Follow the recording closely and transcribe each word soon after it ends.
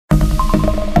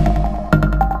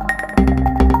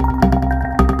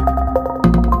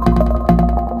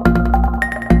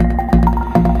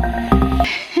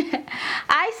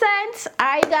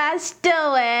guys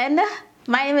doing?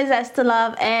 My name is Esther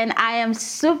Love and I am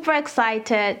super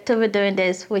excited to be doing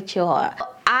this with you all.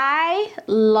 I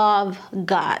love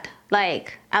God.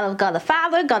 Like, I love God the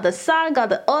Father, God the Son, God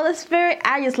the Holy Spirit.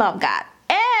 I just love God.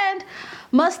 And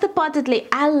most importantly,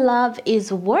 I love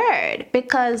His Word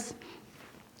because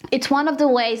it's one of the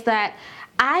ways that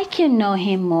I can know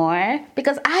Him more,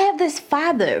 because I have this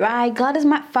Father, right? God is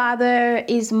my Father,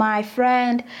 is my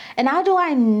friend. And how do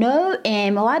I know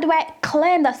Him? Or how do I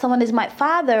claim that someone is my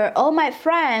Father or my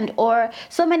friend or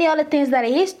so many other things that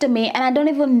He is to me, and I don't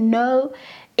even know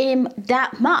Him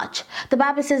that much? The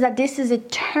Bible says that this is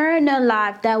eternal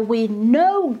life, that we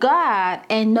know God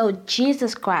and know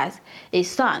Jesus Christ, His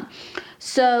Son.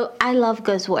 So I love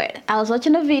God's Word. I was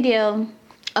watching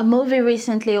a movie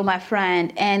recently with my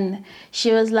friend, and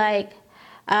she was like,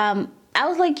 I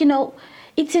was like,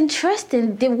 it's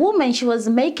interesting. The woman, she was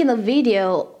making a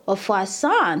video for her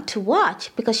son to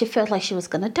watch because she felt like she was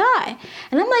gonna die.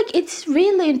 And I'm like, it's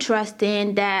really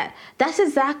interesting that that's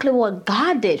exactly what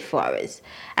God did for us.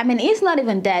 I mean, He's not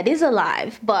even dead, He's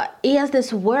alive, but He has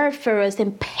this word for us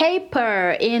in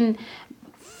paper, in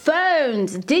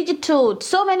phones, digital,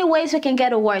 so many ways we can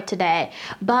get a word today,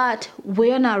 but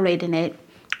we're not reading it.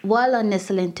 While I'm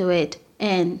listening to it,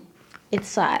 and it's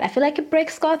sad. I feel like it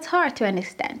breaks God's heart to an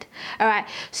extent. All right,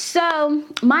 so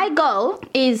my goal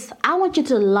is I want you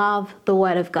to love the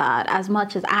Word of God as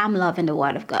much as I'm loving the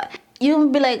Word of God. You'll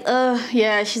be like, oh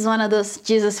yeah, she's one of those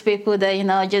Jesus people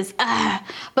that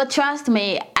but trust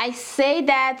me, I say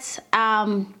that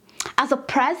as a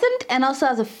present and also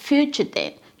as a future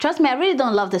thing. Trust me, I really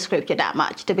don't love the scripture that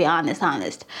much, to be honest.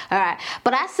 All right,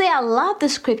 but I say I love the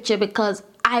scripture because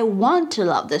I want to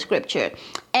love the scripture,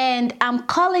 and I'm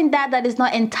calling that is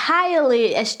not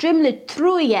entirely extremely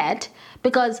true yet,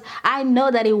 because I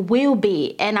know that it will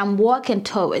be, and I'm working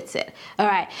towards it. All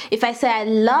right, if I say I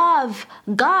love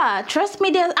God, trust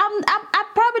me, I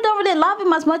probably don't really love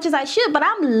Him as much as I should, but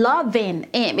I'm loving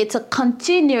Him. It's a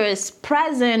continuous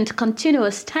present,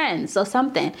 continuous tense or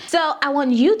something. So I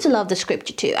want you to love the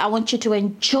scripture too. I want you to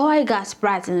enjoy God's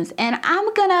presence, and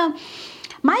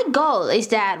my goal is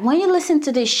that when you listen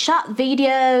to these short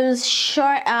videos,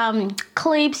 short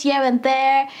clips here and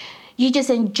there, you just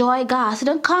enjoy God. So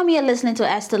don't come here listening to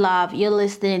Esther Love. You're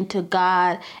listening to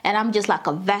God, and I'm just like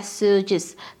a vessel,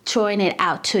 just throwing it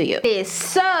out to you.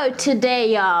 So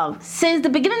today, y'all, since the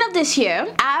beginning of this year,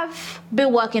 I've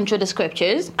been working through the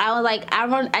scriptures. I was like,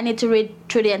 I need to read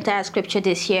through the entire scripture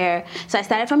this year. So I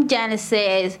started from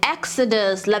Genesis,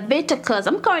 Exodus, Leviticus.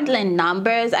 I'm currently in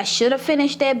Numbers. I should have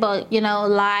finished it, but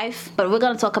life. But we're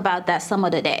gonna talk about that some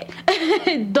other day.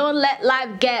 Don't let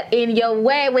life get in your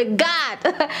way with God.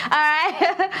 All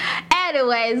right.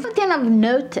 Anyways, one thing I've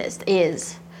noticed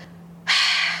is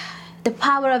the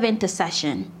power of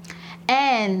intercession.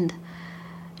 And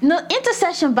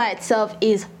intercession by itself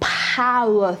is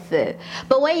powerful,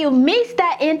 but when you mix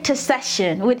that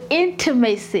intercession with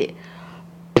intimacy,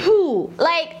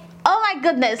 like, oh my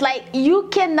goodness, like you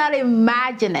cannot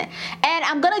imagine it. And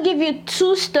I'm gonna give you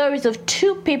two stories of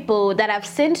two people that I've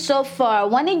seen so far,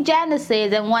 one in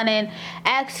Genesis and one in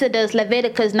Exodus,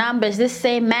 Leviticus, Numbers, this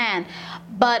same man.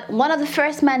 But one of the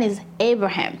first men is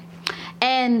Abraham.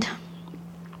 And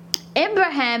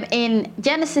Abraham in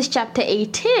Genesis chapter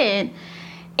 18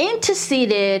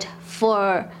 interceded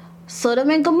for Sodom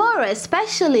and Gomorrah,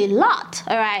 especially Lot.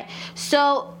 All right,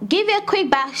 so give you a quick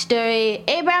backstory.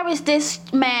 Abraham is this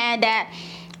man that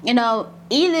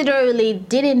he literally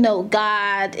didn't know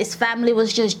God. His family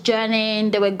was just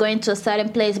journeying. They were going to a certain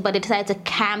place, but they decided to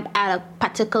camp at a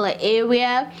particular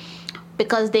area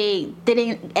because they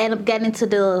didn't end up getting to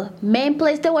the main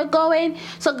place they were going.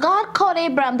 So God called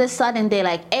Abraham this sudden day,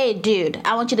 like, hey dude,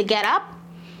 I want you to get up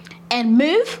and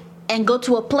move and go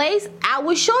to a place I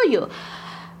will show you.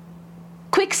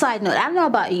 Quick side note, I don't know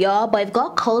about y'all, but if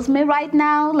God calls me right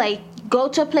now, like, go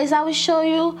to a place I will show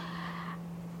you,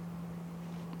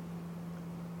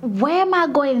 where am I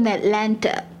going in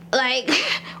Atlanta? Like,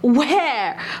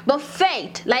 where? But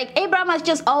faith, like Abraham has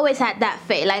just always had that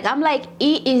faith. Like, I'm like,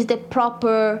 he is the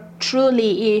proper,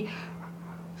 truly, he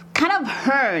kind of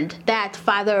earned that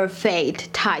father of faith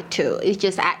title. He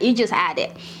just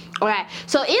added. All right,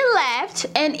 so he left,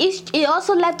 and he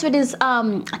also left with his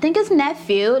I think his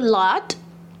nephew Lot,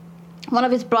 one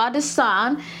of his brother's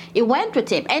son. He went with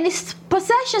him, and his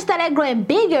possessions started growing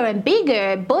bigger and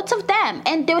bigger, both of them,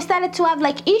 and they started to have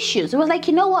like issues. It was like,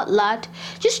 you know what, Lot,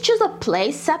 just choose a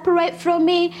place, separate from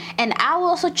me, and I will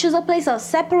also choose a place, I'll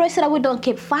separate so that we don't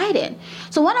keep fighting.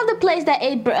 So one of the places that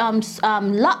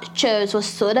Lot chose was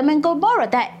Sodom and Gomorrah,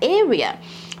 that area.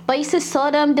 But you see,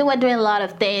 Sodom, they were doing a lot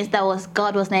of things that was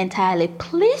God was not entirely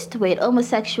pleased with,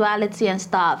 homosexuality and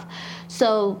stuff.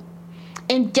 So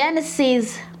in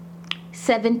Genesis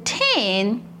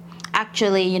 17,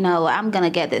 actually, you know, I'm gonna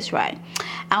get this right.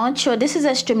 I want you, this is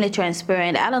extremely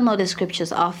transparent. I don't know the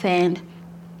scriptures offhand.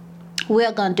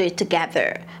 We're gonna do it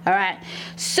together. All right.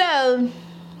 So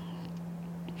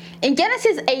in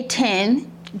Genesis 18,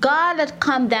 God had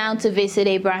come down to visit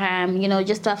Abraham, you know,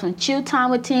 just to have some chill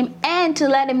time with him, and to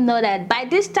let him know that by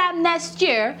this time next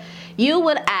year, you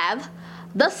would have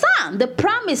the son, the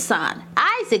promised son,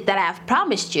 Isaac, that I have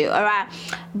promised you. All right.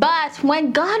 But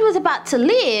when God was about to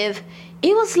leave,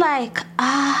 it was like,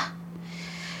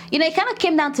 you know, it kind of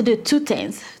came down to do two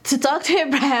things: to talk to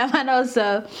Abraham and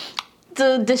also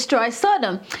to destroy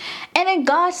Sodom. And then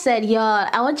God said, y'all,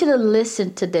 I want you to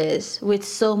listen to this with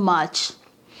so much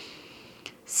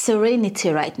serenity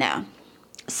right now.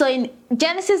 So in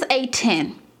Genesis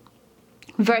 18,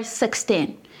 verse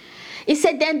 16, it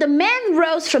said, then the men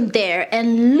rose from there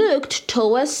and looked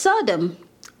towards Sodom,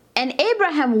 and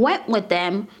Abraham went with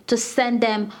them to send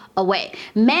them away.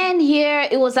 Man, here,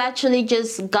 it was actually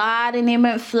just God in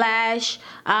human flesh,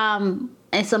 and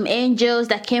some angels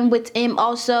that came with him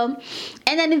also.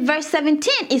 And then in verse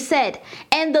 17, it said,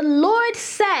 and the Lord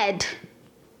said,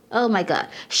 oh my God,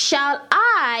 shall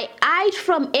I hide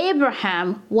from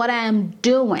Abraham what I am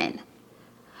doing?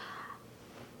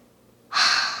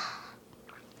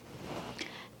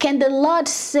 Can the Lord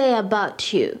say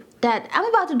about you that I'm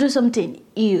about to do something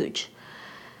huge?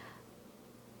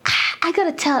 I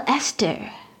gotta tell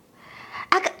Esther.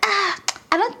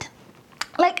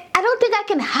 I don't think I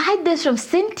can hide this from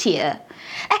Cynthia.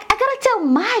 I gotta tell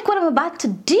Mike what I'm about to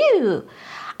do.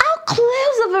 How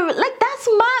close of a, like, that's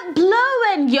mind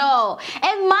blowing, yo.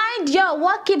 And mind yo,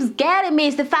 what keeps getting me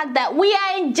is the fact that we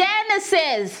are in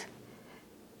Genesis.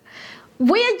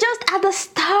 We're just at the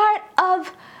start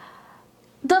of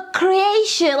the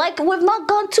creation. Like, we've not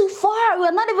gone too far.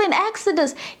 We're not even in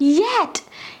Exodus yet.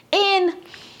 In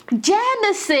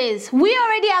Genesis, we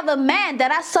already have a man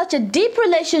that has such a deep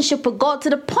relationship with God, to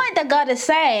the point that God is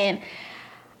saying,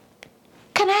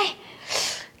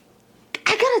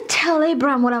 I gotta tell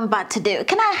Abraham what I'm about to do.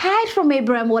 Can I hide from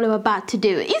Abraham what I'm about to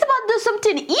do? He's about to do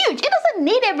something huge. It doesn't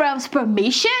need Abraham's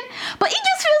permission, but he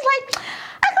just feels like,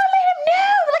 I gotta let him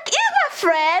know. Like, he's my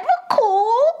friend. We're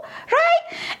cool, right?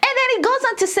 And then he goes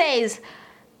on to say,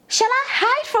 shall I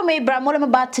hide from Abraham what I'm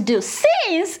about to do?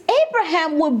 Since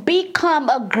Abraham will become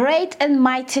a great and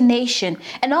mighty nation,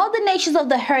 and all the nations of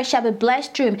the earth shall be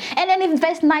blessed through him. And then in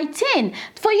verse 19,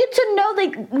 for you to know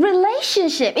the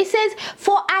relationship, it says,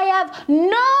 for I have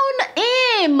known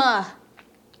him,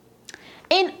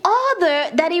 in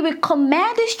order that he will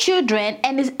command his children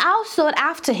and his household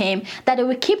after him, that they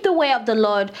will keep the way of the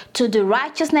Lord to do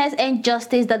righteousness and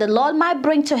justice, that the Lord might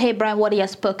bring to Abraham what he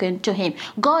has spoken to him.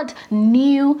 God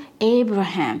knew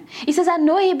Abraham. He says, I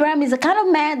know Abraham is the kind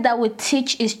of man that will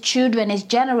teach his children, his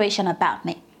generation, about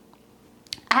me.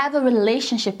 I have a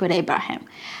relationship with Abraham.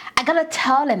 I gotta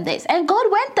tell him this. And God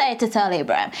went there to tell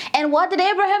Abraham. And what did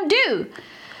Abraham do?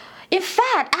 In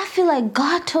fact, I feel like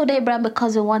God told Abraham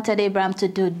because he wanted Abraham to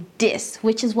do this,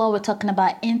 which is what we're talking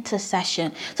about,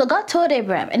 intercession. So God told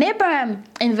Abraham, and Abraham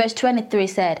in verse 23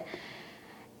 said,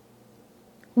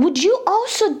 would you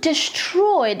also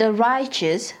destroy the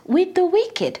righteous with the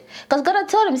wicked? Because God had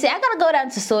told him, see, I got to go down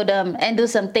to Sodom and do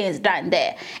some things down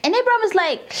there. And Abraham was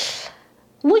like,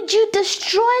 would you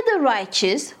destroy the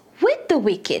righteous with the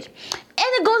wicked? And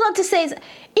it goes on to say,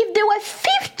 if there were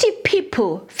 50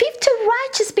 people, 50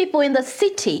 righteous people in the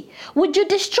city, would you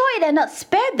destroy it and not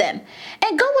spare them?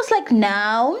 And God was like,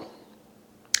 no,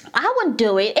 I won't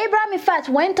do it. Abraham, in fact,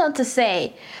 went on to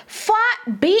say, far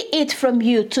be it from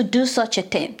you to do such a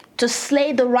thing, to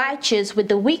slay the righteous with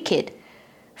the wicked.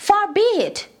 Far be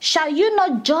it. Shall you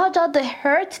not judge all the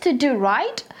earth to do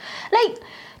right? Like,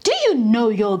 do you know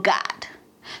your God?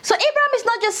 So Abraham is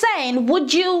not just saying,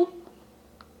 would you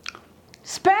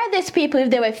spare these people if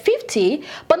there were 50,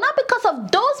 but not because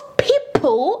of those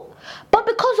people, but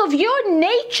because of your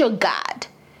nature, God.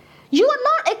 You are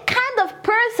not a kind of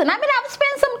person. I mean, I've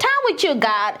spent some time with you,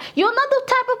 God. You're not the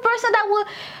type of person that will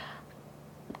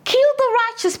kill the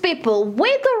righteous people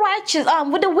with the righteous,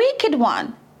 with the wicked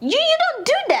one. You don't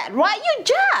do that, right? You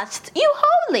just, you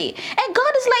holy. And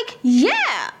God is like,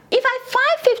 yeah, if I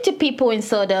find 50 people in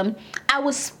Sodom, I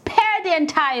will spare the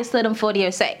entire Sodom for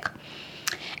your sake.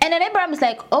 And then Abraham is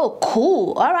like, oh,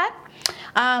 cool, all right.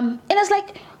 And it's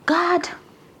like, God,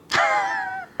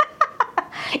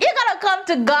 You gotta come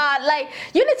to God. Like,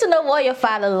 you need to know what your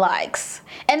father likes.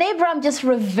 And Abraham just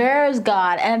reveres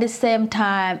God, and at the same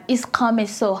time, he's coming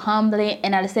so humbly,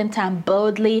 and at the same time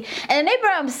boldly. And then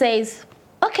Abraham says,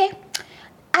 okay,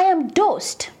 I am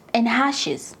dust and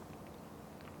ashes,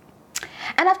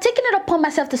 and I've taken it upon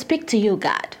myself to speak to you,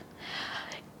 God.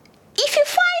 If you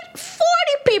find 40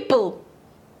 people,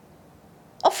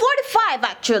 or 45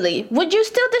 actually, would you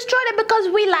still destroy them because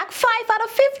we lack 5 out of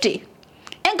 50?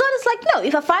 And God is like, no,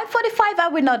 if I find 45, I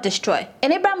will not destroy.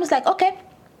 And Abraham is like, okay,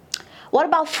 what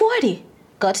about 40?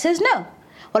 God says no.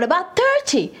 What about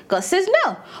 30? God says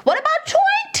no. What about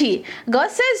 20? God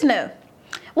says no.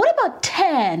 What about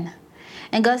 10?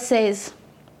 And God says,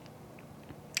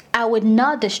 I would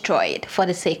not destroy it for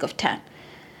the sake of 10.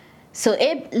 So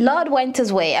Lord went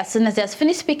his way as soon as he has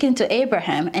finished speaking to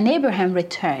Abraham, and Abraham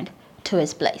returned to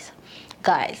his place.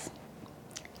 Guys,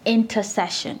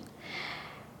 intercession.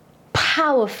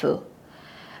 Powerful.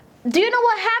 Do you know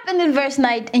what happened in verse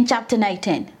 9 in chapter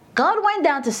 19? God went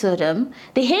down to Sodom.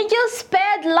 The angels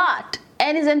spared Lot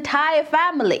and his entire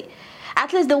family,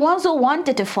 at least the ones who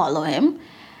wanted to follow him.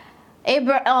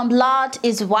 Lot,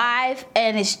 his wife,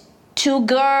 and his 2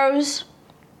 girls.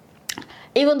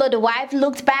 Even though the wife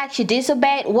looked back, she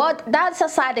disobeyed. That's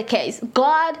aside the case.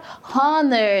 God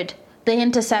honored the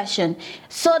intercession.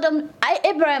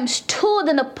 Abraham stood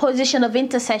in a position of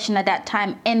intercession at that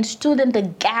time and stood in the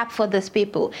gap for these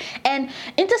people. And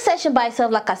intercession by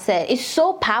itself, like I said, is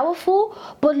so powerful.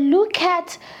 But look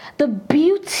at the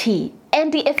beauty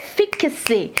and the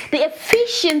efficacy, the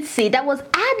efficiency that was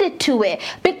added to it,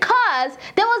 because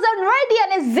there was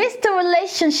already an existing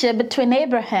relationship between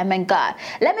Abraham and God.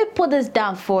 Let me put this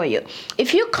down for you.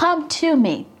 If you come to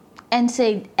me and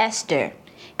say, Esther,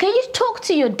 can you talk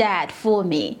to your dad for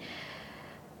me?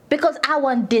 Because I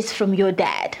want this from your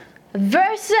dad.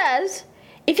 Versus,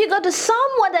 if you go to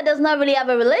someone that does not really have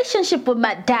a relationship with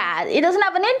my dad, he doesn't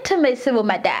have an intimacy with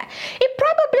my dad, he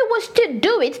probably will still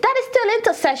do it. That is still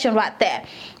intercession right there.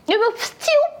 He will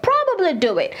still probably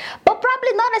do it, but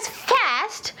probably not as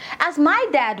fast as my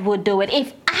dad would do it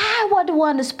if I were the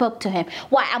one who spoke to him.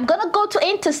 Why? I'm going to go to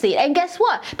intercede. And guess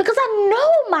what? Because I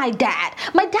know my dad.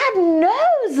 My dad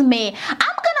knows me. I'm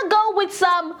going to go with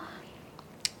some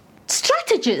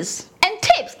strategies and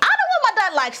tips. I know what my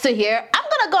dad likes to hear. I'm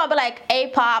going to go and be like,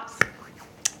 hey, Pops.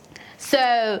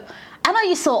 So I know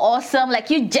you're so awesome. Like,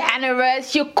 you're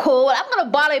generous. You're cool. I'm going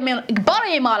to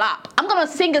bottle him all up. I'm going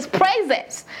to sing his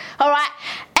praises. All right.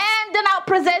 And then I'll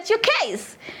present your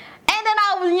case. And then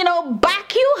I'll,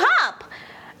 back you up.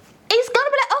 He's going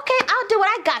to be like, okay, I'll do it.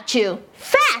 I got you.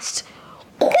 Fast.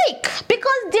 Quick.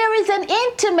 Because there is an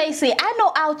intimacy. I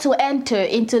know how to enter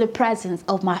into the presence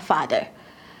of my Father.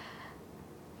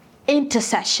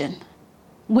 Intercession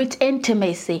with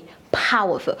intimacy.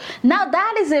 Powerful. Now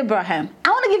that is Abraham. I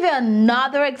want to give you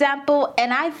another example,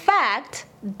 and in fact,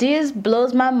 this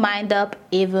blows my mind up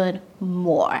even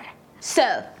more.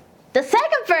 So, the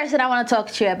second person I want to talk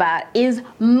to you about is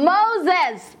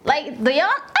Moses.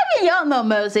 Y'all know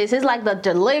Moses. He's like the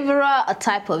deliverer, a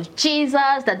type of Jesus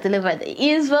that delivered the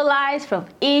Israelites from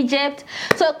Egypt.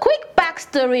 So a quick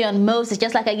backstory on Moses,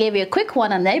 just like I gave you a quick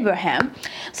one on Abraham.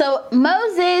 So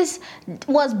Moses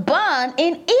was born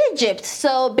in Egypt.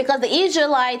 So because the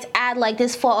Israelites had like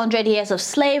this 400 years of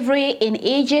slavery in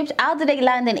Egypt, how did they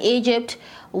land in Egypt?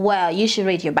 Well, you should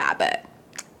read your Bible.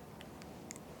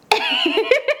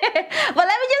 But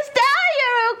let me just tell you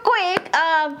real quick.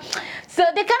 So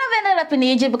they kind of ended up in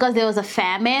Egypt because there was a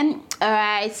famine. All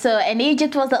right. So, and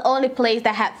Egypt was the only place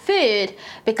that had food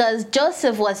because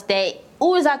Joseph was there,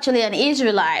 who was actually an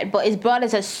Israelite, but his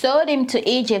brothers had sold him to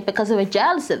Egypt because they were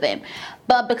jealous of him.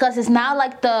 But because it's now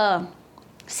like the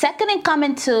second in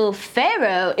coming to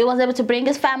Pharaoh, he was able to bring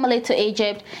his family to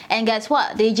Egypt. And guess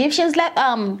what? The Egyptians left,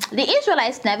 the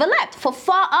Israelites never left for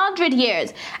 400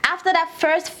 years. After that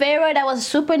first Pharaoh that was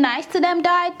super nice to them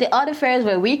died, the other pharaohs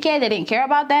were wicked. They didn't care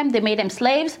about them. They made them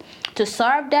slaves to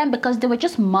serve them because they were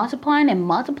just multiplying and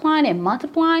multiplying and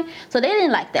multiplying. So they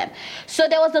didn't like them. So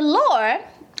there was a law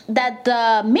that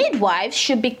the midwives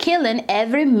should be killing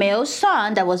every male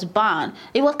son that was born.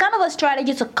 It was kind of a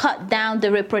strategy to cut down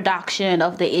the reproduction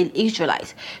of the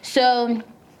Israelites. So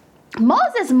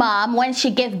Moses' mom, when she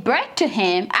gave birth to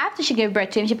him, after she gave birth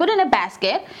to him, she put him in a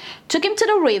basket, took him to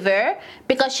the river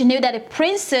because she knew that the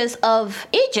princess of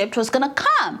Egypt was going to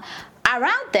come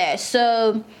around there.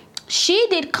 So she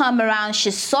did come around.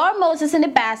 She saw Moses in the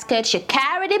basket. She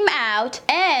carried him out.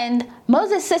 And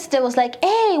Moses' sister was like,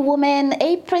 hey, woman,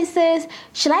 hey, princess,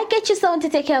 should I get you someone to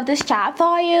take care of this child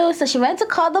for you? So she went to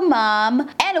call the mom.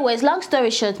 Anyways, long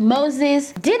story short,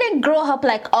 Moses didn't grow up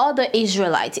like all the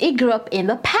Israelites. He grew up in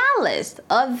the palace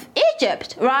of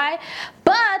Egypt, right?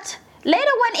 But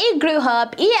later when he grew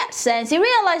up, he had sense. He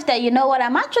realized that, you know what,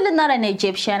 I'm actually not an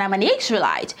Egyptian, I'm an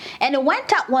Israelite. And he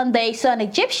went out one day, saw an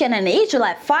Egyptian and an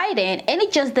Israelite fighting, and he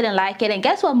just didn't like it. And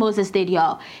guess what Moses did,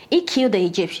 y'all? He killed the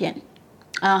Egyptian.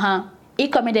 He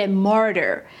committed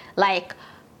murder, like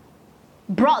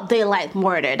broad daylight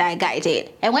murder, that guy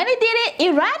did. And when he did it, he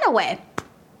ran away.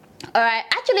 All right,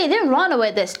 actually he didn't run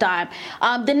away this time.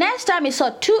 The next time he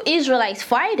saw two Israelites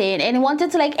fighting, and he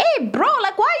wanted to like, hey bro,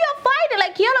 like why are you fighting?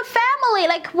 Like you're a family,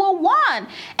 like we're one.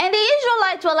 And the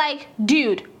Israelites were like,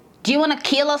 dude, do you want to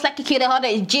kill us like you killed the other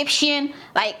Egyptian?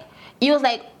 Like he was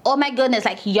like, oh my goodness,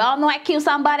 like y'all know I killed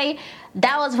somebody.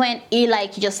 That was when he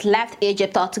like just left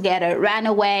Egypt altogether, ran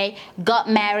away, got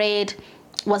married,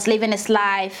 was living his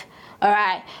life. All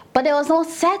right, but there was no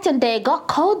certain day God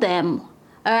called them.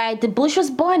 All right, the bush was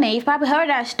burning. You've probably heard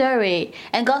that story.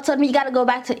 And God told me you got to go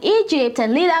back to Egypt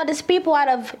and lead out these people out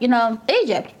of,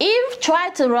 Egypt. Eve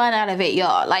tried to run out of it,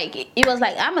 y'all. Like, he was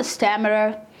like, I'm a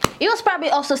stammerer. He was probably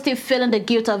also still feeling the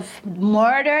guilt of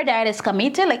murder that is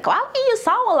committed. Like, why would you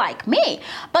someone like me?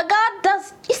 But God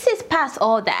he sees past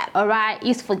all that, all right?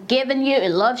 He's forgiven you. He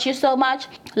loves you so much.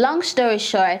 Long story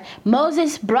short,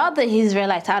 Moses brought the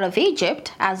Israelites out of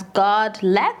Egypt as God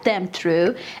led them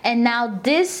through. And now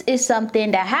this is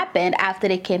something that happened after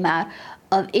they came out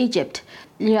of Egypt.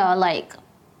 Like,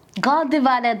 God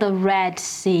divided the Red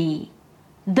Sea.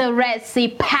 The Red Sea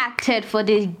parted for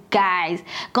these guys.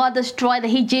 God destroyed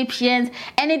the Egyptians,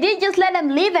 and He didn't just let them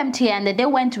leave empty-handed. They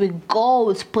went with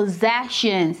gold,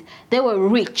 possessions. They were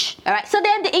rich. All right. So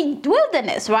they're in the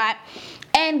wilderness, right?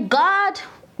 And God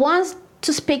wants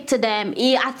to speak to them.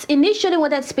 He initially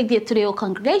wanted to speak to the whole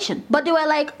congregation, but they were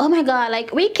like, oh my God,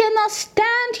 like we cannot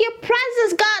stand your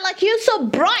presence, God. Like you're so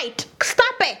bright.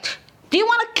 Stop it. Do you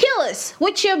want to kill us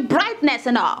with your brightness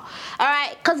and all? All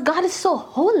right, because God is so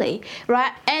holy,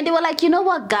 right? And they were like, you know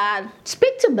what, God,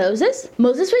 speak to Moses.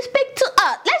 Moses will speak to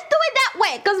us. Let's do it that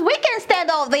way, because we can't stand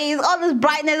all this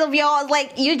brightness of yours.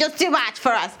 Like, you're just too much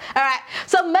for us, all right?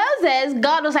 So Moses,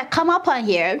 God was like, come up on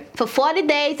here for 40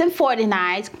 days and 40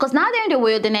 nights, because now they're in the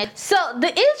wilderness. So the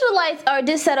Israelites are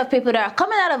this set of people that are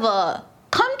coming out of a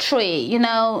country,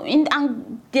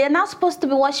 and they're not supposed to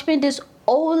be worshiping this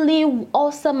holy,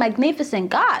 awesome, magnificent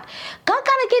God. God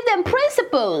gotta give them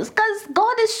principles, because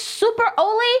God is super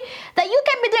holy that you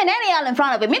can't be doing any hell in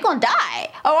front of him. You're gonna die.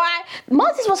 All right.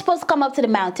 Moses was supposed to come up to the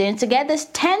mountain to get this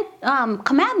 10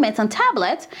 commandments on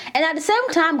tablets, and at the same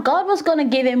time, God was gonna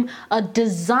give him a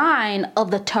design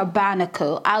of the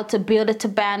tabernacle, how to build a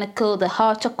tabernacle, the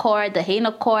altar court, the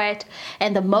inner court,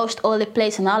 and the most holy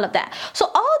place, and all of that. So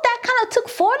all that kind of took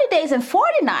 40 days and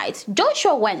 40 nights.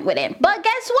 Joshua went with him. But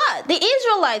guess what? The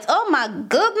Israelites, oh my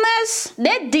goodness,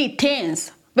 they did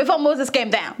things before Moses came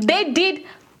down. They did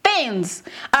things.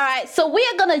 All right, so we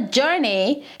are gonna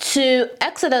journey to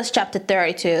Exodus chapter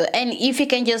 32, and if you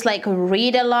can just like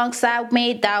read alongside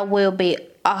me, that will be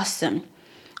awesome.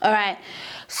 All right,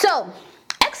 so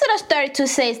Exodus 32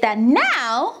 says that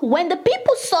now when the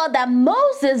people saw that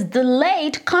Moses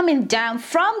delayed coming down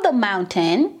from the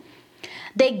mountain,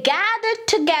 they gathered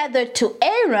together to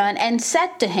Aaron and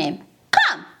said to him,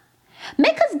 come,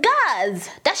 make us gods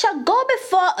that shall go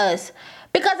before us.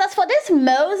 Because as for this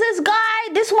Moses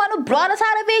guy, this one who brought us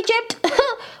out of Egypt,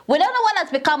 we don't know what has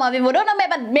become of him. We don't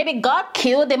know, maybe God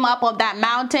killed him up on that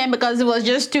mountain because it was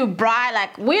just too bright.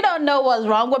 Like, we don't know what's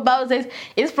wrong with Moses.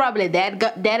 He's probably dead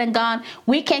and gone.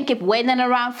 We can't keep waiting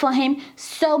around for him.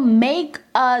 So make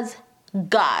us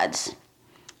gods.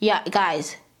 Yeah,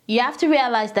 guys, you have to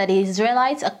realize that the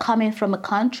Israelites are coming from a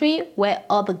country where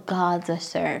other gods are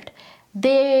served.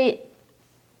 They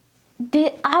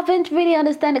haven't really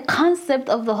understand the concept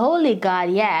of the holy God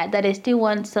yet, that they still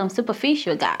want some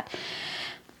superficial God.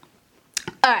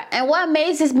 All right, and what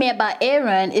amazes me about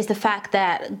Aaron is the fact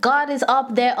that God is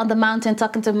up there on the mountain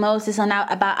talking to Moses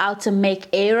about how to make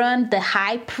Aaron the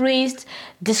high priest,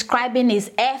 describing his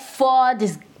effort,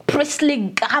 his priestly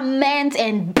garment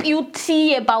and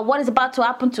beauty, about what is about to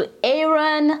happen to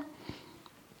Aaron.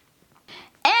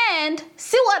 And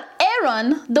see what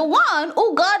Aaron, the one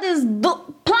who God is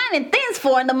planning things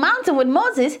for in the mountain with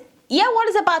Moses, what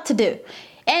is about to do.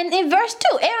 And in verse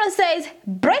 2, Aaron says,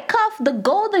 break off the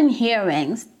golden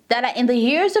earrings that are in the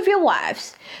ears of your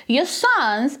wives, your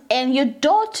sons, and your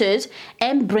daughters,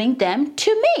 and bring them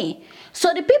to me.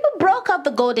 So the people broke up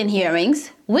the golden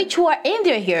earrings, which were in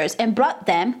their ears, and brought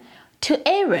them to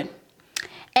Aaron.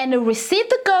 And he received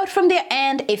the gold from their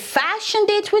hand, he fashioned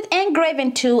it with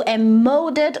engraving tool, and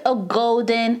molded a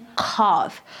golden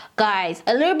calf. Guys,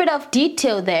 a little bit of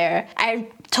detail there. I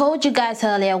told you guys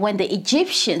earlier, when the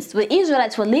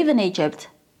Israelites were leaving Egypt,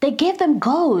 they gave them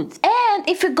gold. And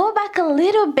if you go back a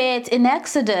little bit in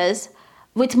Exodus,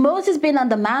 with Moses being on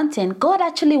the mountain, God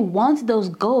actually wants those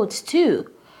golds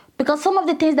too. Because some of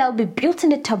the things that would be built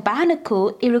in the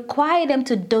tabernacle, it required them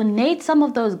to donate some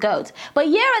of those golds. But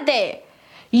here or there,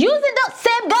 using those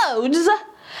same golds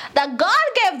that God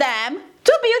gave them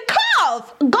to be a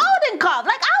calf, golden calf.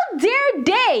 Like, how dare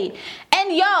they?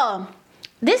 And y'all,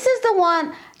 this is the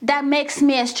one that makes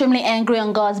me extremely angry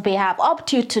on God's behalf. Up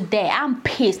to today, I'm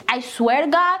pissed. I swear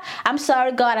to God, I'm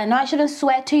sorry, God. I know I shouldn't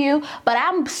swear to you, but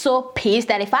I'm so pissed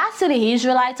that if I see the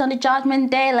Israelites on the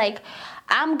judgment day, like,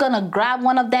 I'm gonna grab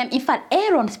one of them. In fact,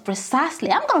 Aaron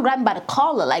precisely, I'm gonna grab him by the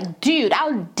collar. Like, dude,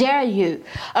 how dare you?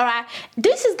 All right,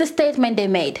 this is the statement they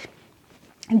made.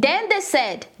 Then they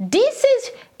said, this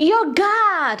is your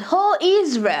God, O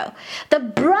Israel,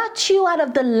 that brought you out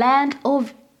of the land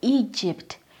of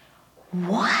Egypt.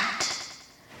 What?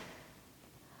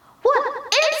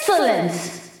 What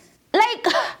insolence! Like,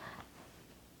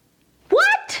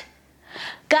 what?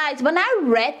 Guys, when I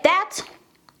read that,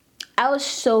 I was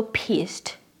so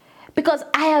pissed. Because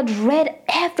I had read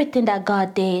everything that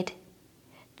God did,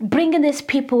 bringing these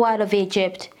people out of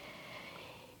Egypt.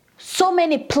 So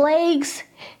many plagues,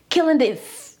 killing the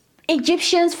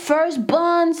Egyptians'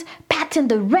 firstborns, parting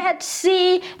the Red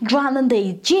Sea, drowning the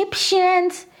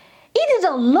Egyptians. It is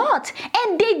a lot,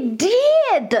 and they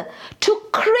did to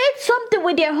create something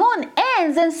with their own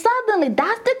hands, and suddenly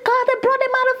that's the God that brought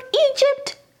them out of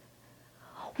Egypt.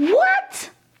 What?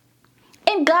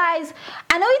 And guys,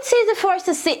 I know it's easy for us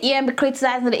to sit here and be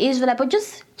criticizing the Israelites, but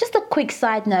just a quick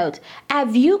side note.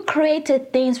 Have you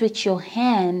created things with your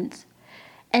hands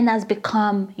and has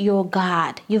become your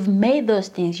God? You've made those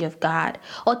things your God,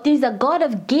 or things that God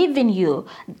have given you,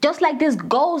 just like these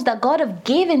goals that God have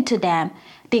given to them.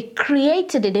 They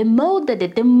created it, they molded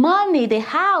it, the money, the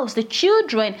house, the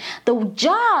children, the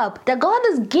job that God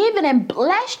has given and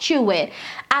blessed you with.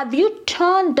 Have you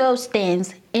turned those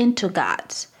things into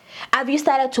gods? Have you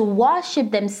started to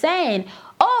worship them, saying,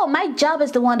 oh, my job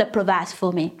is the one that provides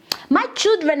for me. My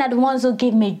children are the ones who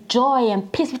give me joy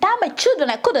and peace. Without my children,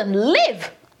 I couldn't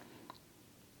live.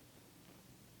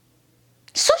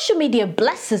 Social media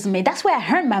blesses me. That's where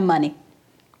I earn my money.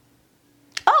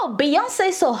 Oh, Beyonce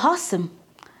is so awesome.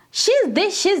 She's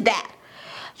this, she's that.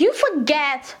 You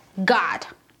forget God.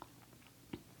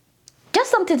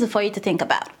 Just something for you to think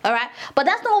about, all right? But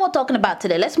that's not what we're talking about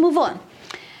today. Let's move on.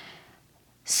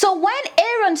 So when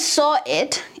Aaron saw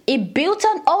it, he built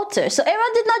an altar. So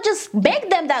Aaron did not just make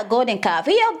them that golden calf.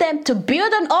 He helped them to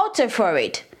build an altar for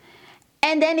it.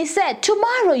 And then he said,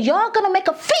 tomorrow you're going to make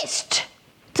a feast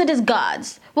to these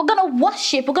gods. We're going to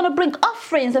worship. We're going to bring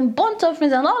offerings and burnt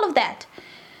offerings and all of that.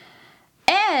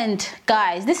 And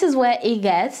guys, this is where it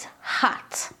gets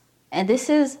hot. And this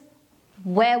is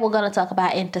where we're going to talk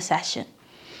about intercession.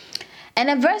 And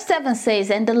then verse 7 says,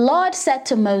 and the Lord said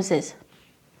to Moses,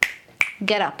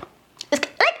 get up. It's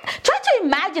like, try to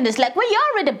imagine this. Like when you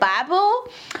read the Bible,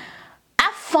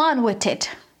 have fun with it.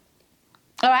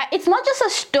 All right? It's not just a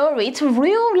story. It's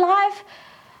real life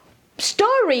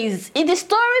stories. It's a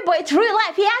story, but it's real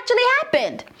life. It actually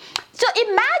happened. So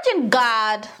imagine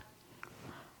God,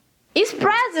 His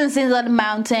presence is on the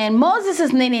mountain. Moses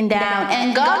is kneeling down,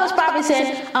 and God was probably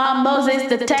saying, Moses,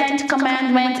 the 10th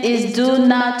commandment is do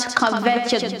not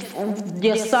covet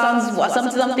your sons or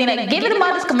something like giving them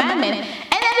all this commandment.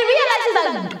 And then he realizes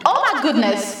that, oh my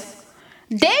goodness,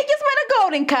 they just made a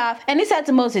golden calf. And he said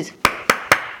to Moses,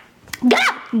 get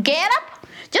up.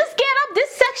 Just get up. This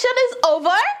section is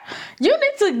over. You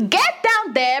need to get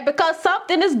down there because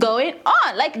something is going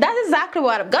on. Like, that's exactly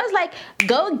what God's like,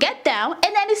 go get down.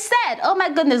 And then he said, oh my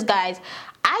goodness, guys,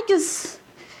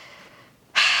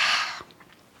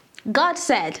 God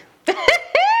said,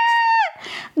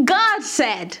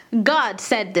 God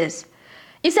said this.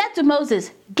 He said to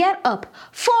Moses, get up,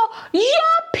 for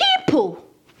your people,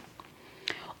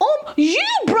 whom you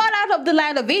brought out of the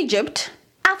land of Egypt,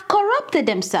 have corrupted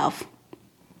themselves.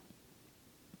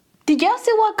 Did y'all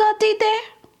see what God did there?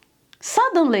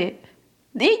 Suddenly,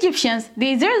 the Egyptians,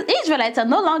 the Israelites are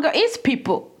no longer His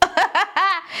people.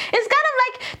 It's kind of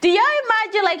like, do y'all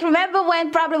imagine, like, remember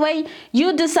when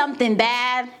you do something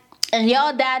bad and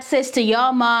your dad says to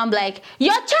your mom, like,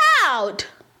 your child,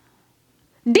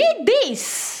 did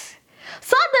this,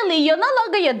 suddenly you're no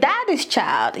longer your daddy's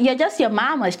child, you're just your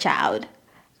mama's child.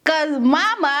 Because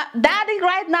daddy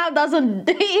right now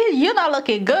you're not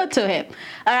looking good to him.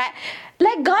 All right.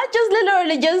 Like God just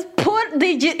literally just put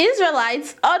the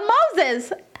Israelites on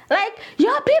Moses. Like,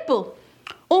 your people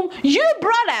whom you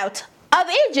brought out of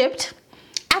Egypt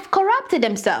have corrupted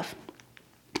themselves.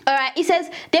 All right, it says,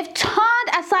 they've turned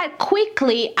aside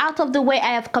quickly out of the way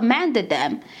I have commanded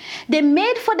them. They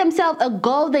made for themselves a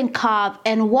golden calf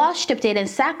and worshipped it and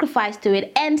sacrificed to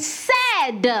it and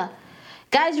said,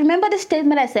 guys, remember the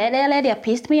statement I said earlier that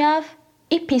pissed me off?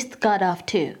 It pissed God off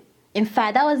too. In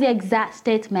fact, that was the exact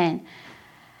statement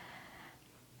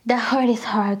that hurt his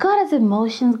heart. God has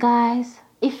emotions, guys.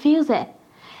 He feels it.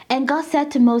 And God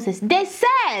said to Moses, they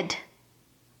said,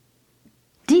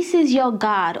 this is your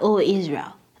God, O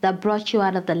Israel, that brought you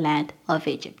out of the land of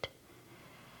Egypt.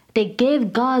 They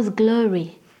gave God's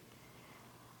glory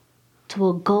to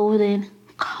a golden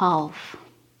calf.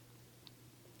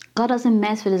 God doesn't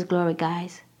mess with his glory,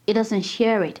 guys. He doesn't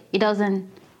share it. He doesn't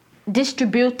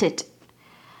distribute it.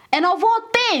 And of all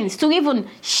things, to even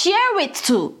share it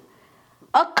to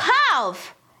a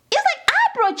calf. It's like,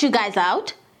 I brought you guys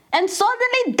out, and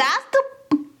suddenly that's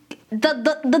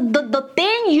the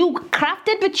thing you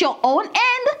crafted with your own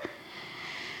hand.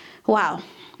 Wow.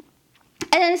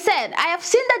 And then it said, I have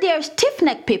seen that they are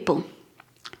stiff-necked people.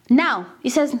 Now, he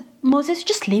says, Moses,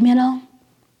 just leave me alone.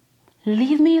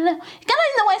 Leave me alone. You kind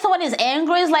of know when someone is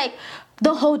angry, it's like,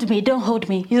 don't hold me, don't hold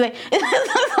me. He's like,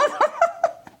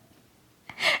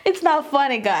 it's not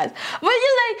funny, guys. But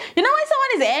you're like, you know when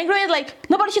someone is angry, it's like,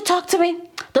 nobody should talk to me.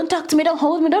 Don't talk to me, don't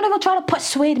hold me, don't even try to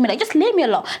persuade me. Like, just leave me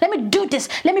alone. Let me do this.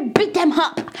 Let me beat them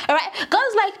up. All right?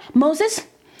 God's like, Moses,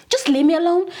 just leave me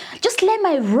alone. Just let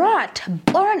my wrath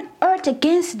burn earth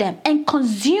against them and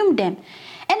consume them. And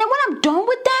then when I'm done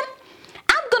with them,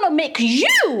 I'm going to make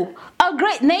you a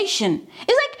great nation.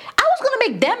 It's like, I was going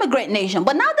to make them a great nation.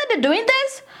 But now that they're doing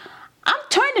this, I'm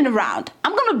turning around.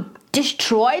 I'm going to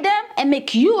destroy them and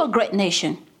make you a great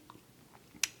nation.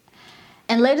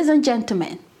 And ladies and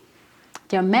gentlemen,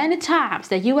 there are many times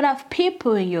that you would have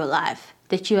people in your life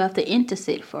that you have to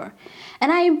intercede for. And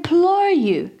I implore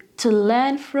you to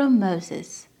learn from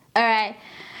Moses. All right?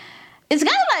 It's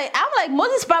kind of like, I'm like,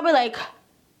 Moses probably like,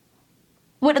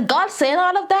 with God saying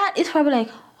all of that, it's probably like,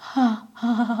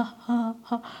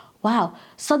 wow.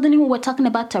 Suddenly when we're talking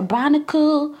about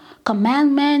tabernacle,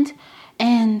 commandment,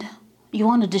 and you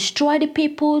want to destroy the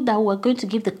people that we're going to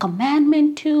give the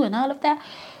commandment to and all of that.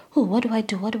 Ooh, what do I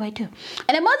do? What do I do?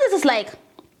 And then Moses is like,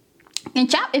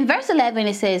 in verse 11,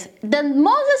 it says, then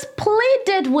Moses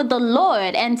pleaded with the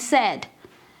Lord and said,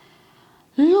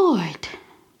 Lord,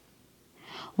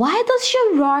 why does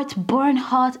your wrath burn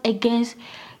hot against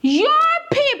your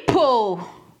people?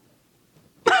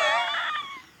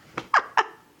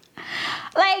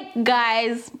 Like,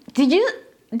 guys, did you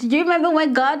remember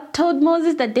when God told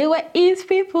Moses that they were his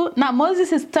people? Now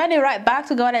Moses is turning right back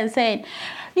to God and saying,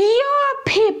 your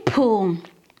people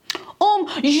whom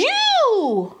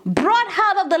you brought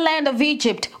out of the land of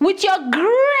Egypt with your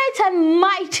great and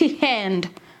mighty hand.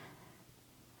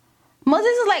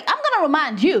 Moses is like, I'm going to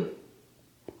remind you.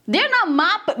 They're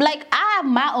not like, I have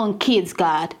my own kids,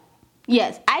 God.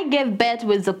 Yes, I gave birth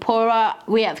with Zipporah.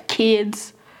 We have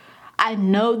kids. I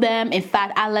know them. In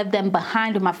fact, I left them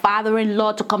behind with my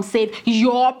father-in-law to come save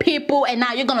your people. And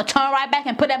now you're going to turn right back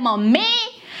and put them on me?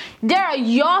 They are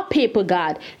your people,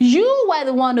 God. You were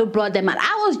the one who brought them out.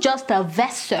 I was just a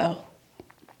vessel.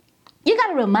 You got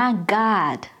to remind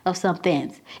God of some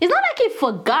things. It's not like he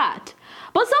forgot.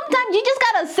 But sometimes you just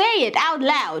got to say it out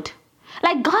loud.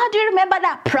 Like, God, do you remember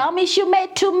that promise you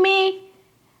made to me?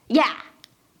 Yeah.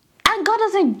 And God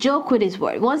doesn't joke with his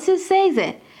word once he says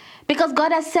it. Because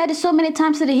God has said it so many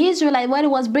times to the Israelites when he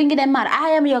was bringing them out. I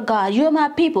am your God. You are my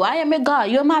people. I am your God.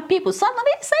 You are my people. Suddenly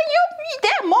they say,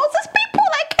 they're Moses' people.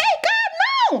 Like, hey, God,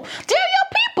 no. They're your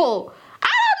people.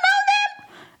 I don't know them.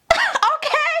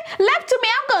 Okay. Left to me,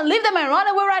 I'm going to leave them and run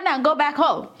away right now and go back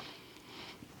home.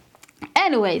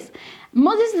 Anyways,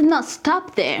 Moses did not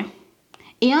stop there.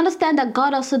 He understands that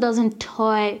God also doesn't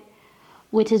toy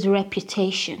with his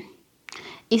reputation.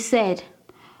 He said,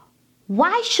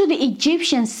 why should the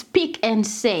Egyptians speak and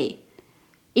say,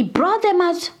 he brought them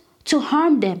out to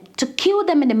harm them, to kill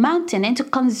them in the mountain, and to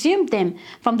consume them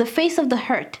from the face of the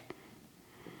earth?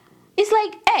 It's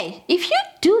like, hey, if you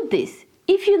do this,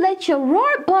 if you let your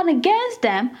roar burn against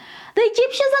them, the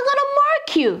Egyptians are going to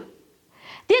mark you.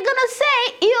 They're going to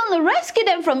say, he only rescued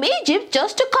them from Egypt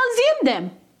just to consume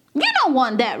them. You don't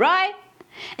want that, right?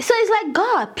 So it's like,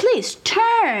 God, please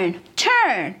turn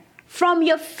from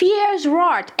your fierce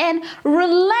wrath and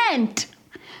relent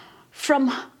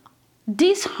from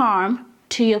this harm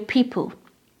to your people.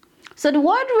 So the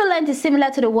word relent is similar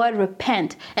to the word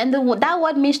repent. And that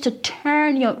word means to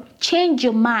change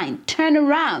your mind, turn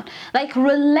around. Like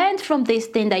relent from this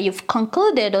thing that you've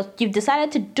concluded or you've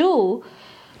decided to do.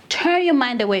 Turn your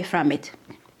mind away from it.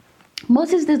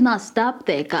 Moses did not stop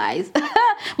there, guys.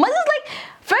 Moses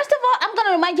first of all, I'm going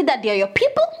to remind you that they're your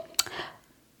people.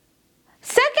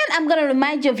 Second, I'm going to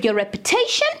remind you of your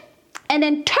reputation. And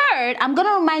then third, I'm going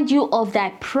to remind you of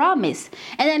that promise.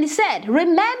 And then he said,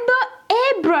 remember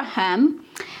Abraham,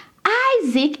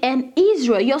 Isaac, and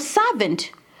Israel, your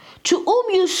servant, to whom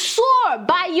you swore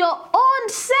by your own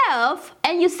self.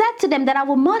 And you said to them that I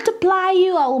will multiply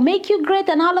you, I will make you great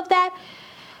and all of that.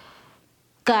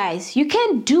 Guys, you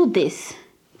can't do this.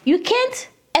 You can't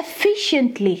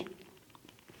efficiently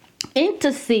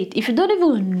intercede if you don't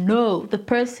even know the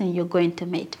person you're going to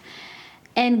meet.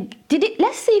 And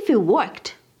let's see if it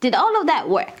worked. Did all of that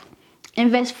work? In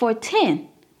verse 14,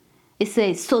 it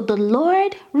says, so the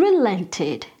Lord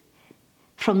relented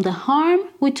from the harm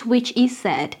with which he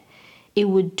said it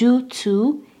would do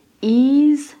to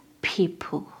his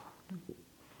people.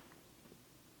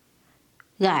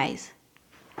 Guys,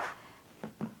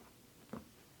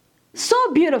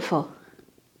 so beautiful.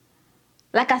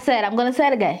 Like I said, I'm going to say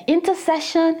it again.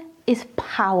 Intercession is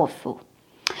powerful.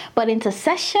 But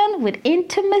intercession with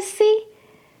intimacy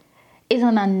is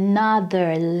on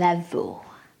another level.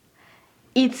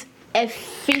 It's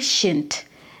efficient.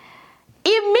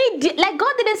 Immediate. Like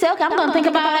God didn't say, okay, I'm going to think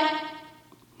about it.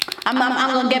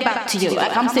 I'm going to get back to you.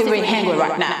 Like I'm still really angry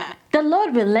right now. The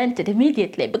Lord relented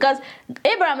immediately because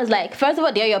Abraham is like, first of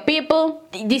all, they're your people.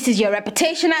 This is your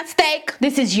reputation at stake.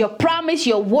 This is your promise,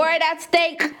 your word at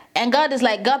stake. And God is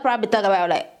like, God probably thought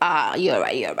about you're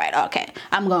right. Okay,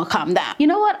 I'm going to calm down. You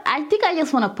know what? I think I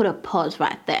just want to put a pause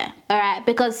right there. All right,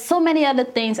 because so many other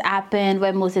things happened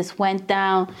when Moses went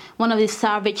down. One of the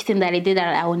savage things that he did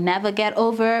that I will never get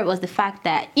over was the fact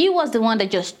that he was the one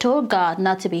that just told God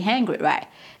not to be angry, right?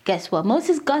 Guess what?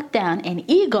 Moses got down and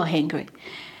he got angry.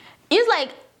 He's like,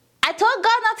 I told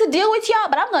God not to deal with y'all,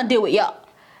 but I'm going to deal with y'all.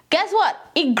 Guess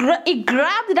what? He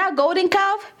grabbed that golden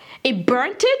calf. He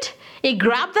burnt it. He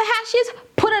grabbed the ashes,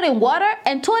 put it in water,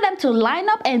 and told them to line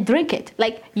up and drink it.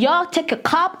 Like, y'all take a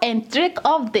cup and drink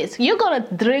of this. You're going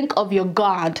to drink of your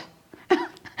God.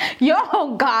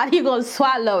 Your God, you're going to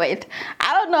swallow it.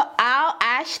 I don't know how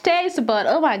ash tastes, but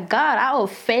oh my God, how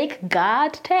fake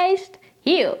God tastes.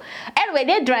 Ew. Anyway,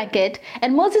 they drank it,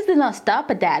 and Moses did not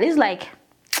stop at that. He's like,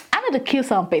 I need to kill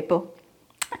some people.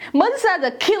 Moses has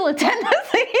a killing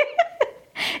tendency.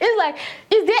 It's like,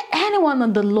 is there anyone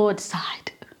on the Lord's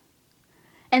side?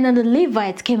 And then the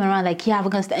Levites came around like, yeah, we're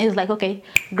going to stand. He was like, okay,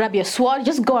 grab your sword.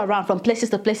 Just go around from places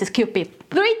to places, kill people.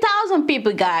 3,000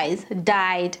 people, guys,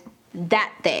 died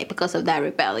that day because of that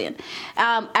rebellion.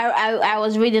 I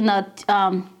was reading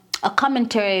a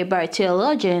commentary by a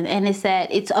theologian, and he said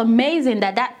it's amazing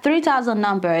that 3,000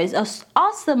 number is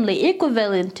awesomely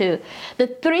equivalent to the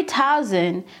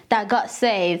 3,000 that got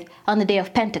saved on the day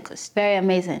of Pentecost. Very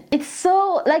amazing. It's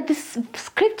so, like, this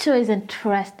scripture is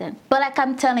interesting. But like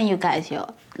I'm telling you guys,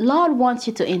 Lord wants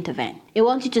you to intervene. He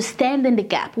wants you to stand in the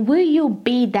gap. Will you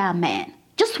be that man?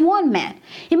 Just one man.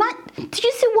 Did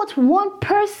you see what one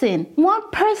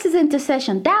person's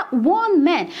intercession, that one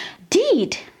man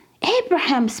did?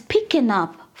 Abraham speaking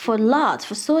up for Lot,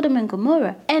 for Sodom and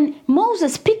Gomorrah, and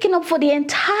Moses speaking up for the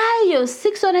entire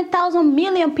 600,000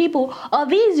 million people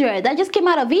of Israel that just came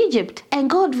out of Egypt. And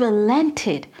God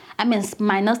relented. I mean,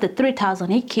 minus the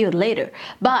 3,000 he killed later.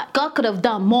 But God could have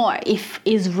done more if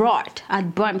his wrath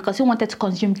had burned, because he wanted to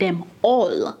consume them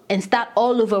all and start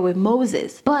all over with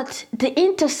Moses. But the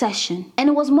intercession, and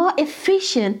it was more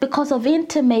efficient because of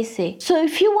intimacy. So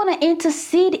if you want to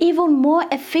intercede even more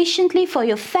efficiently for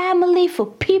your family, for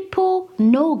people,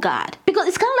 know God. Because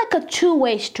it's kind of like a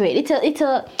two-way street.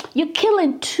 You're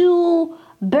killing two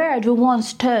birds with one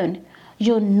stone.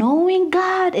 You're knowing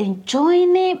God,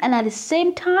 enjoying Him, and at the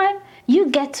same time, you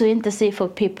get to intercede for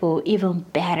people even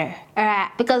better. All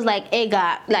right? Because, like, hey,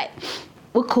 God, like,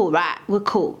 we're cool, right? We're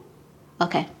cool.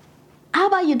 Okay. How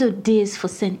about you do this for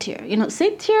Cynthia? You know,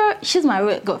 Cynthia, she's my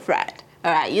real good friend.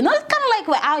 All right? You know, it's kind of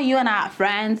like how you and I are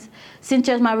friends.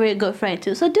 Cynthia's my real good friend,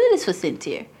 too. So do this for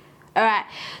Cynthia. All right?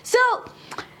 So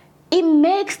it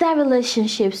makes that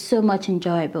relationship so much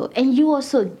enjoyable. And you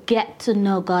also get to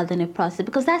know God in the process,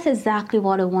 because that's exactly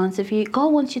what He wants of you.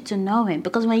 God wants you to know Him,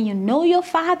 because when you know your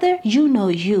Father, you know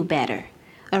you better.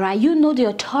 All right? You know the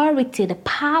authority, the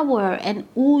power, and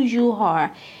who you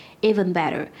are even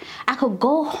better. I could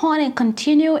go on and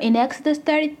continue in Exodus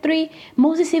 33.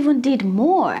 Moses even did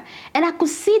more. And I could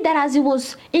see that as he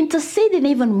was interceding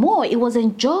even more, he was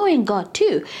enjoying God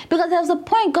too. Because there was a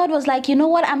point God was like, you know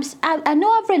what, I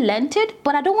know I've relented,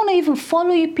 but I don't want to even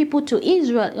follow you people to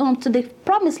Israel, to the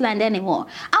promised land anymore.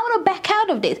 I want to back out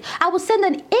of this. I will send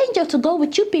an angel to go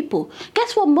with you people.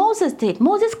 Guess what Moses did?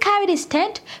 Moses carried his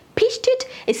tent, pitched it,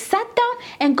 he sat down,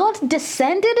 and God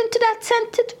descended into that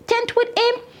tent with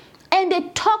him, and they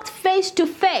talked face to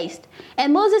face.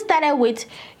 And Moses started with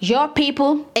your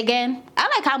people again. I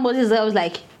like how Moses was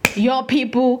like, your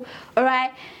people, all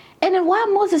right? And then while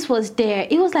Moses was there,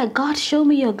 he was like, God, show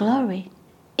me your glory.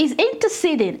 He's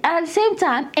interceding and at the same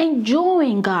time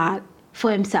enjoying God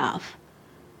for himself.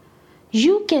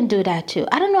 You can do that too.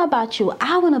 I don't know about you.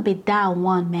 I want to be that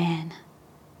one man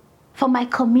for my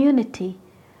community,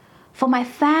 for my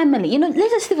family. Let's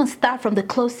just even start from the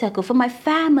close circle. For my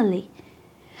family,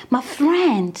 my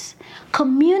friends,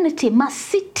 community, my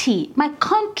city, my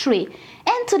country,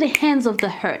 and to the hands of the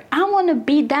hurt. I want to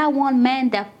be that one man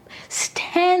that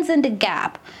stands in the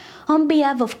gap on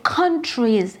behalf of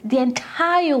countries, the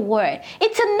entire world.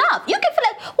 It's enough. You can feel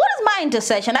like, what is my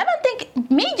intercession? I don't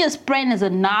think me just praying is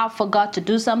enough for God to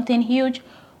do something huge.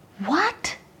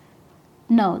 What?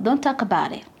 No, don't talk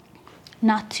about it.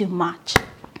 Not too much.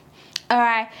 All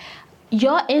right.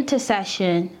 Your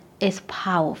intercession is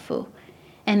powerful.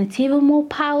 And it's even more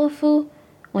powerful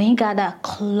when you got that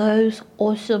close,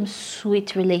 awesome,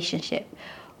 sweet relationship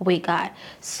with God.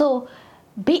 So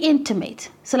be intimate.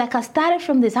 So like I started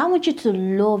from this, I want you to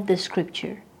love the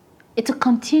scripture. It's a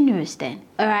continuous thing.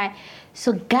 All right.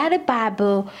 So get a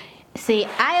Bible. See,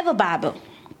 I have a Bible.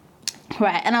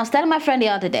 Right. And I was telling my friend the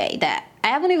other day that I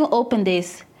haven't even opened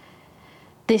this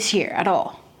year at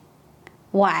all.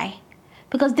 Why?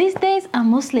 Because these days I'm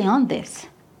mostly on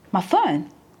my phone.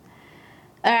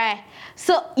 All right.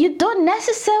 So you don't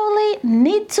necessarily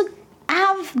need to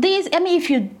have these. I mean, if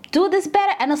you do this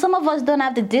better, I know some of us don't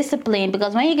have the discipline,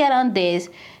 because when you get on this,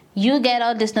 you get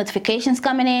all these notifications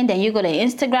coming in, then you go to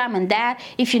Instagram and that.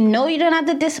 If you know you don't have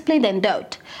the discipline, then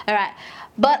don't. All right.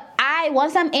 But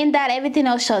once I'm in that, everything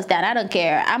else shuts down. I don't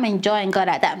care. I'm enjoying God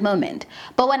at that moment.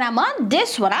 But when I'm on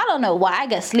this one, I don't know why I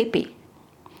get sleepy.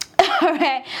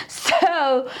 Alright,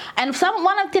 so, and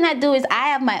one of the things I do is I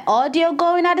have my audio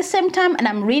going at the same time, and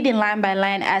I'm reading line by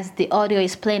line as the audio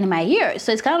is playing in my ears.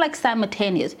 So it's kind of like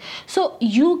simultaneous. So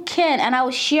you can, and I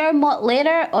will share more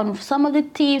later on some of the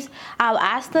tips. I'll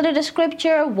ask to the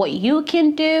scripture what you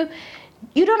can do.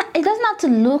 It doesn't have to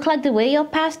look like the way your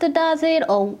pastor does it,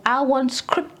 or I want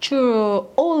scripture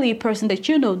only person that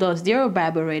does their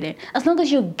Bible reading. As long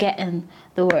as you're getting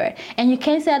the word. And you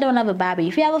can't say I don't have a Bible.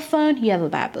 If you have a phone, you have a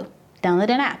Bible. Download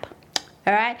an app.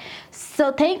 All right.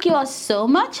 So thank you all so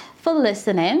much for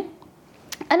listening.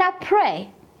 And I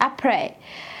pray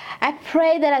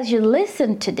that as you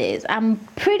listen to this, I'm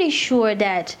pretty sure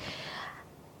that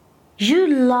you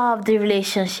love the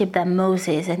relationship that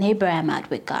Moses and Abraham had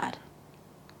with God.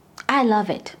 I love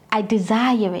it. I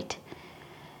desire it.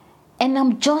 And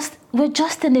we're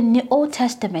just in the Old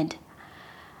Testament.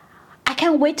 I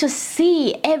can't wait to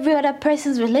see every other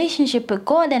person's relationship with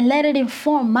God and let it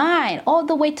inform mine all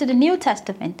the way to the New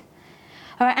Testament.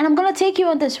 All right. And I'm going to take you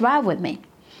on this ride with me.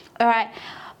 All right.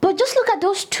 But just look at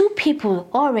those two people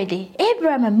already.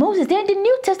 Abraham and Moses. They're in the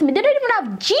New Testament. They don't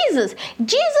even have Jesus.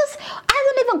 Jesus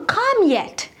hasn't even come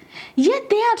yet. Yet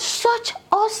they had such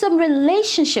awesome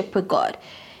relationship with God.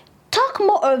 Talk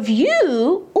more of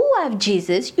you who have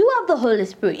Jesus. You have the Holy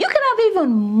Spirit. You can have even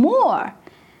more.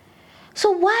 So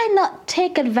why not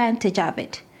take advantage of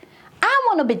it? I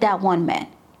want to be that one man.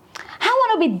 I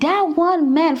want to be that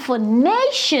one man for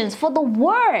nations, for the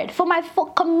word, for my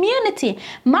community,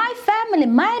 my family,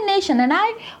 my nation. And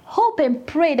I hope and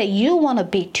pray that you want to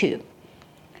be too.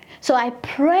 So I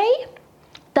pray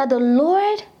that the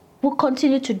Lord will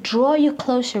continue to draw you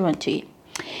closer unto Him.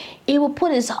 He will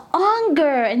put His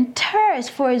hunger and thirst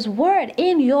for His word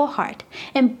in your heart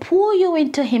and pull you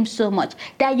into Him so much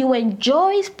that you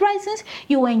enjoy His presence,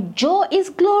 you enjoy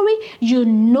His glory, you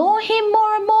know Him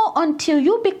more and more until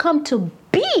you become to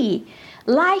be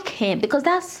like Him. Because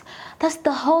that's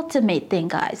the ultimate thing,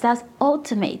 guys. That's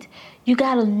ultimate. You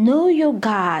got to know your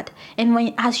God.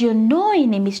 And as you're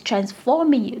knowing Him, He's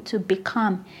transforming you to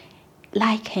become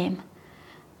like Him.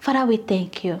 Father, we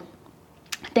thank you.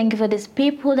 Thank you for these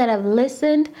people that have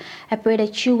listened. I pray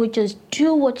that you would just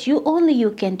do what only you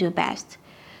can do best.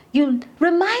 You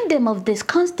remind them of this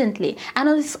constantly. I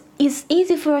know it's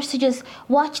easy for us to just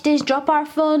watch this, drop our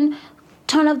phone,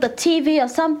 turn off the TV or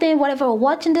something, whatever we're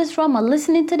watching this from or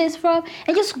listening to this from,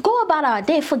 and just go about our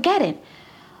day forgetting.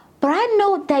 But I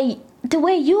know that the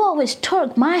way you always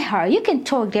tug my heart, you can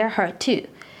tug their heart too.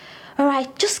 All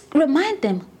right, just remind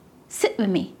them, sit with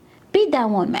me. Be that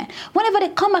one, man. Whenever they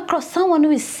come across someone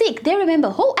who is sick, they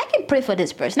remember, oh, I can pray for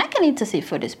this person. I can intercede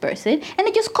for this person. And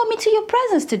they just come into your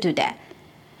presence to do that.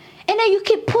 And then you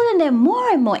keep pulling them more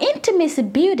and more. Intimacy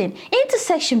building,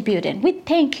 intersection building. We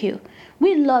thank you.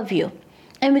 We love you.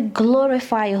 And we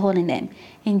glorify your holy name.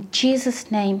 In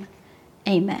Jesus' name,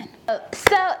 amen.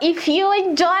 So if you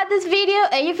enjoyed this video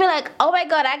and you feel like, oh my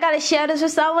God, I got to share this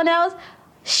with someone else,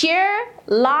 share,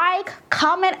 like,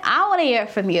 comment. I want to hear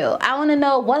from you. I want to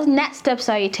know what next steps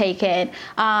are you taking.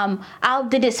 How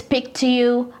did it speak to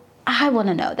you? I want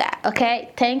to know that.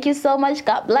 Okay. Thank you so much.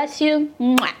 God bless you.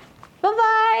 Bye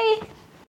bye.